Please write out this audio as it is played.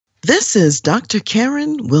This is Dr.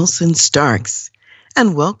 Karen Wilson Starks,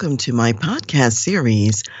 and welcome to my podcast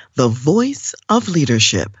series, The Voice of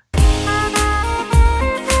Leadership.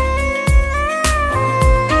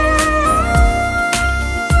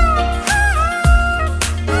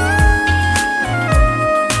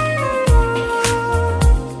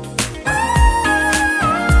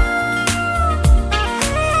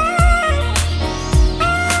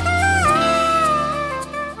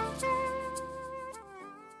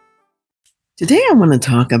 Today, I want to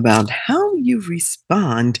talk about how you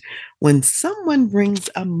respond when someone brings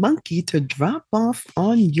a monkey to drop off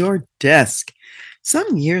on your desk.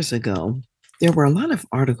 Some years ago, there were a lot of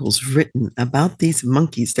articles written about these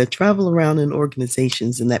monkeys that travel around in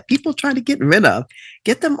organizations and that people try to get rid of,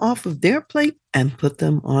 get them off of their plate and put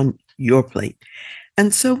them on your plate.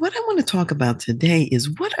 And so, what I want to talk about today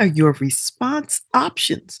is what are your response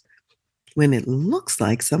options when it looks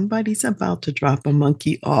like somebody's about to drop a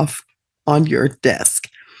monkey off on your desk?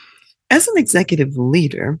 As an executive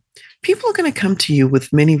leader, people are going to come to you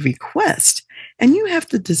with many requests, and you have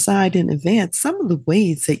to decide in advance some of the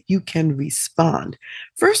ways that you can respond.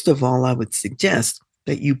 First of all, I would suggest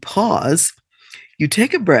that you pause, you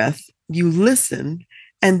take a breath, you listen,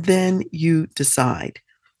 and then you decide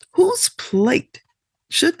whose plate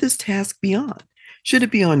should this task be on? Should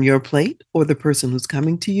it be on your plate or the person who's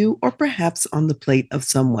coming to you, or perhaps on the plate of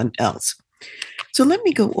someone else? So let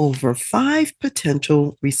me go over 5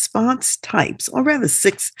 potential response types, or rather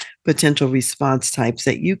 6 potential response types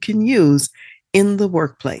that you can use in the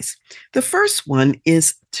workplace. The first one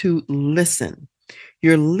is to listen.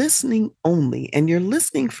 You're listening only, and you're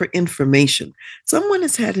listening for information. Someone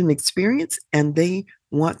has had an experience and they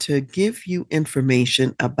want to give you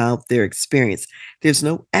information about their experience. There's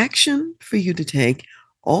no action for you to take.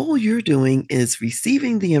 All you're doing is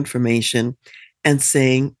receiving the information and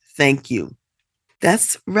saying thank you.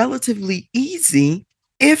 That's relatively easy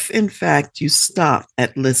if, in fact, you stop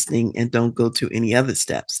at listening and don't go to any other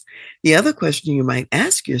steps. The other question you might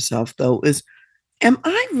ask yourself, though, is, am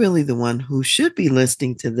I really the one who should be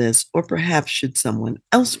listening to this, or perhaps should someone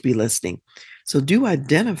else be listening? So do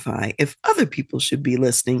identify if other people should be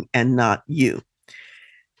listening and not you.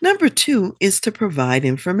 Number 2 is to provide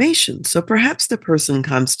information. So perhaps the person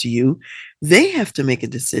comes to you, they have to make a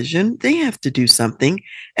decision, they have to do something,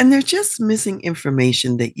 and they're just missing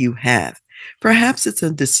information that you have. Perhaps it's a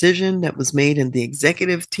decision that was made in the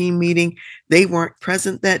executive team meeting. They weren't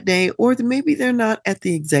present that day, or maybe they're not at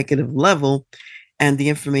the executive level and the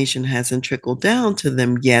information hasn't trickled down to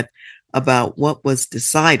them yet about what was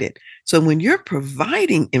decided. So when you're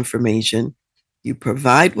providing information, you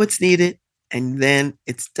provide what's needed, and then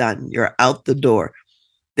it's done. You're out the door.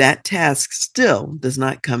 That task still does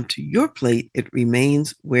not come to your plate. It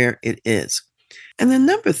remains where it is. And then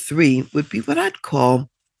number 3 would be what I'd call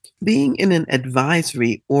being in an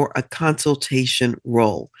advisory or a consultation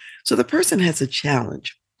role. So the person has a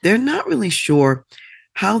challenge. They're not really sure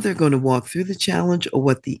how they're going to walk through the challenge or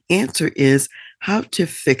what the answer is, how to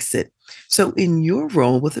fix it. So in your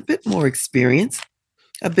role, with a bit more experience,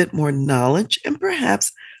 a bit more knowledge, and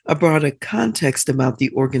perhaps a broader context about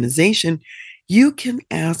the organization, you can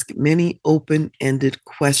ask many open-ended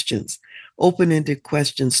questions. Open-ended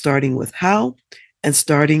questions starting with how and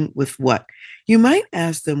starting with what. You might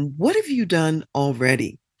ask them, what have you done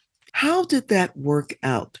already? How did that work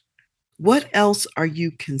out? What else are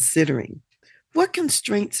you considering? What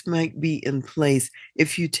constraints might be in place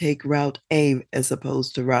if you take route A as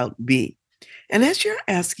opposed to route B? And as you're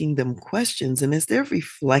asking them questions and as they're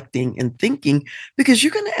reflecting and thinking, because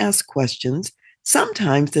you're going to ask questions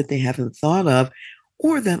sometimes that they haven't thought of,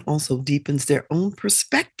 or that also deepens their own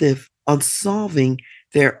perspective on solving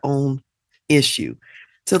their own issue.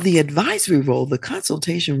 So the advisory role, the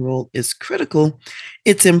consultation role is critical.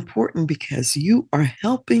 It's important because you are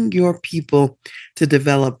helping your people to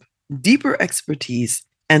develop deeper expertise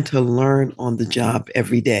and to learn on the job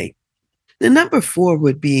every day. The number 4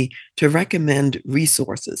 would be to recommend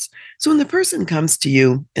resources. So when the person comes to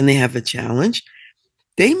you and they have a challenge,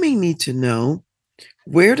 they may need to know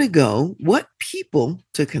where to go, what people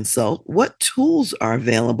to consult, what tools are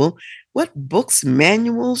available, what books,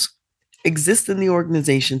 manuals exist in the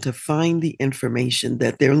organization to find the information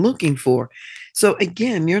that they're looking for. So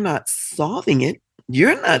again, you're not solving it.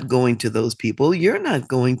 You're not going to those people. You're not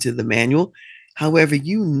going to the manual. However,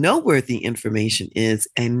 you know where the information is,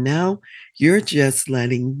 and now you're just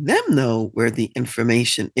letting them know where the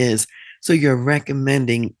information is. So you're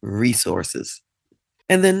recommending resources.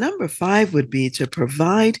 And then number 5 would be to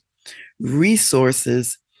provide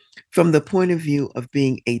resources from the point of view of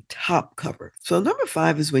being a top cover. So number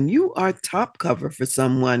 5 is when you are top cover for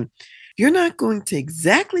someone, You're not going to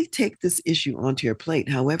exactly take this issue onto your plate.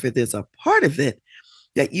 However, there's a part of it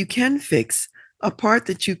that you can fix, a part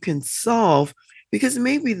that you can solve, because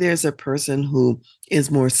maybe there's a person who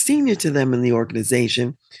is more senior to them in the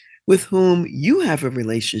organization with whom you have a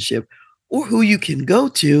relationship or who you can go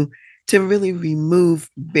to really remove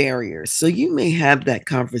barriers. So you may have that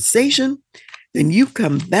conversation, then you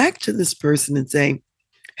come back to this person and say,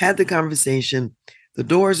 had the conversation, the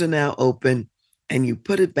doors are now open, and you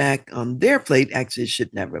put it back on their plate. Actually, it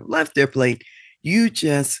should never have left their plate. You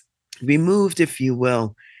just removed, if you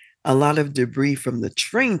will, a lot of debris from the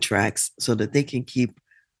train tracks so that they can keep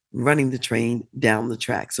running the train down the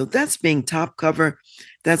track. So that's being top cover.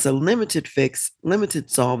 That's a limited fix,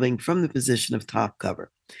 limited solving from the position of top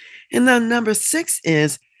cover. And then number 6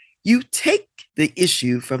 is you take the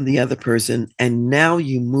issue from the other person and now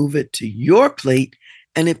you move it to your plate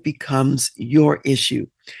and it becomes your issue.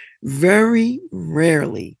 Very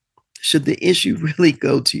rarely should the issue really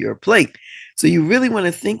go to your plate. So you really want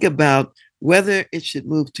to think about whether it should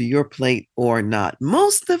move to your plate or not.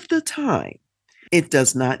 Most of the time, it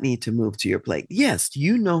does not need to move to your plate. Yes,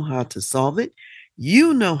 you know how to solve it.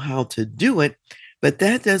 You know how to do it, but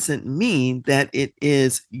that doesn't mean that it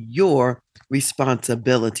is your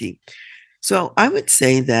responsibility. So I would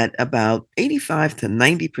say that about 85 to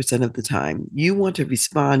 90% of the time, you want to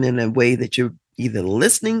respond in a way that you're either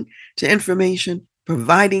listening to information,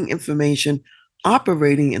 providing information,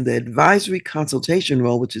 operating in the advisory consultation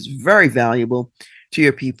role, which is very valuable to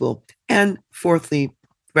your people, and fourthly,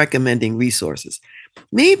 recommending resources.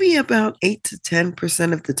 Maybe about 8 to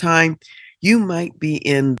 10% of the time, you might be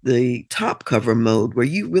in the top cover mode where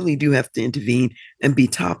you really do have to intervene and be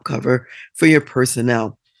top cover for your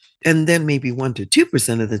personnel. And then maybe 1 to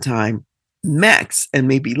 2% of the time, max, and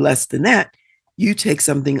maybe less than that, you take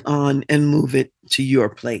something on and move it to your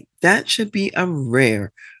plate. That should be a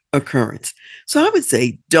rare occurrence. So I would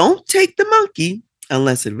say don't take the monkey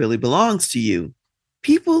unless it really belongs to you.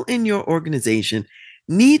 People in your organization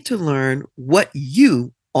need to learn what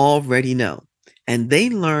you already know, and they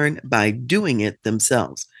learn by doing it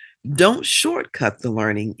themselves. Don't shortcut the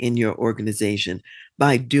learning in your organization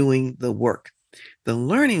by doing the work. The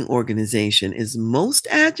learning organization is most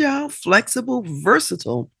agile, flexible,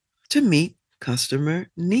 versatile to meet customer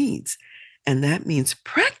needs. And that means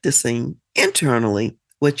practicing internally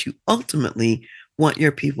what you ultimately want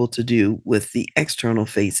your people to do with the external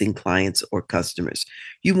facing clients or customers.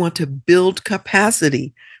 You want to build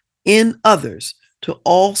capacity in others to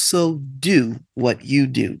also do what you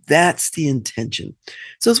do. That's the intention.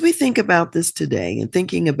 So as we think about this today and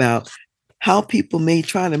thinking about how people may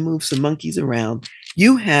try to move some monkeys around,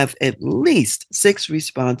 you have at least 6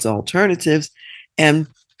 response alternatives, and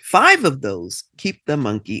 5 of those keep the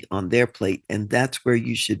monkey on their plate, and that's where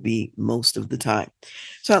you should be most of the time.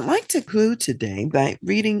 So I'd like to conclude today by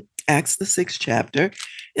reading Acts, the 6th chapter.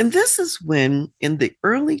 And this is when, in the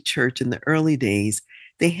early church, in the early days,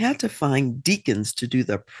 they had to find deacons to do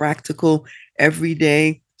the practical,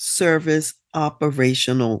 everyday service,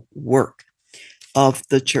 operational work of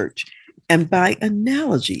the church. And by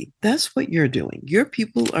analogy, that's what you're doing. Your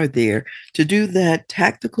people are there to do that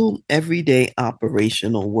tactical, everyday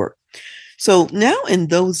operational work. So now in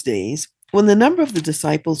those days, when the number of the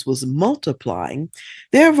disciples was multiplying,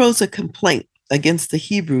 there arose a complaint against the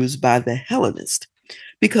Hebrews by the Hellenists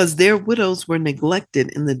because their widows were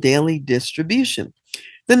neglected in the daily distribution.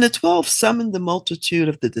 Then the 12 summoned the multitude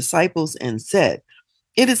of the disciples and said,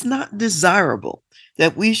 "It is not desirable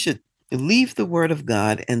that we should leave the word of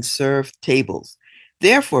God and serve tables.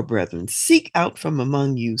 Therefore, brethren, seek out from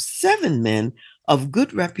among you 7 men of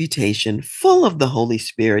good reputation, full of the Holy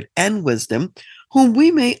Spirit and wisdom, whom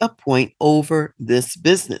we may appoint over this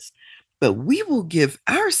business. But we will give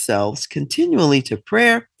ourselves continually to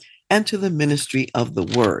prayer and to the ministry of the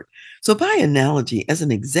word." So, by analogy, as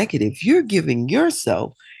an executive, you're giving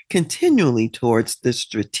yourself continually towards the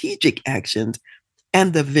strategic actions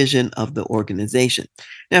and the vision of the organization.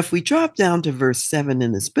 Now, if we drop down to verse 7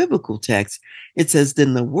 in this biblical text, it says,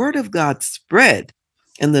 "Then the word of God spread,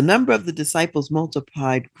 and the number of the disciples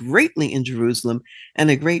multiplied greatly in Jerusalem, and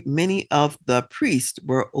a great many of the priests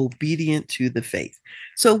were obedient to the faith."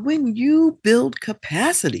 So when you build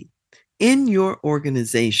capacity in your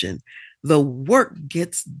organization, the work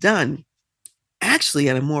gets done actually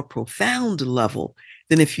at a more profound level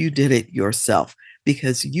than if you did it yourself,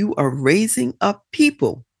 because you are raising up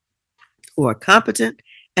people who are competent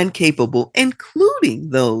and capable,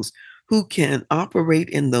 including those who can operate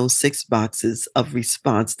in those 6 boxes of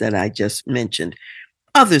response that I just mentioned.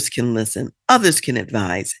 Others can listen, others can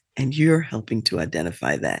advise, and you're helping to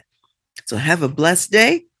identify that. So have a blessed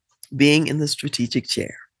day being in the strategic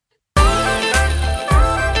chair.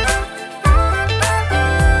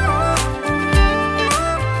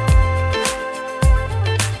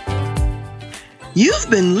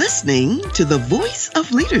 been listening to The Voice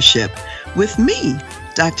of Leadership with me,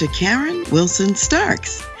 Dr. Karen Wilson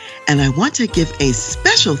Starks. And I want to give a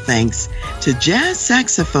special thanks to jazz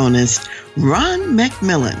saxophonist Ron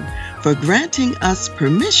McMillan for granting us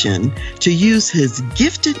permission to use his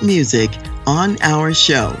gifted music on our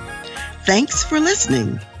show. Thanks for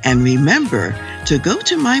listening, and remember to go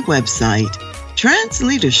to my website,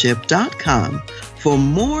 transleadership.com, for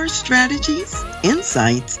more strategies,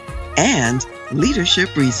 insights, and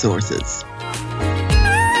leadership resources.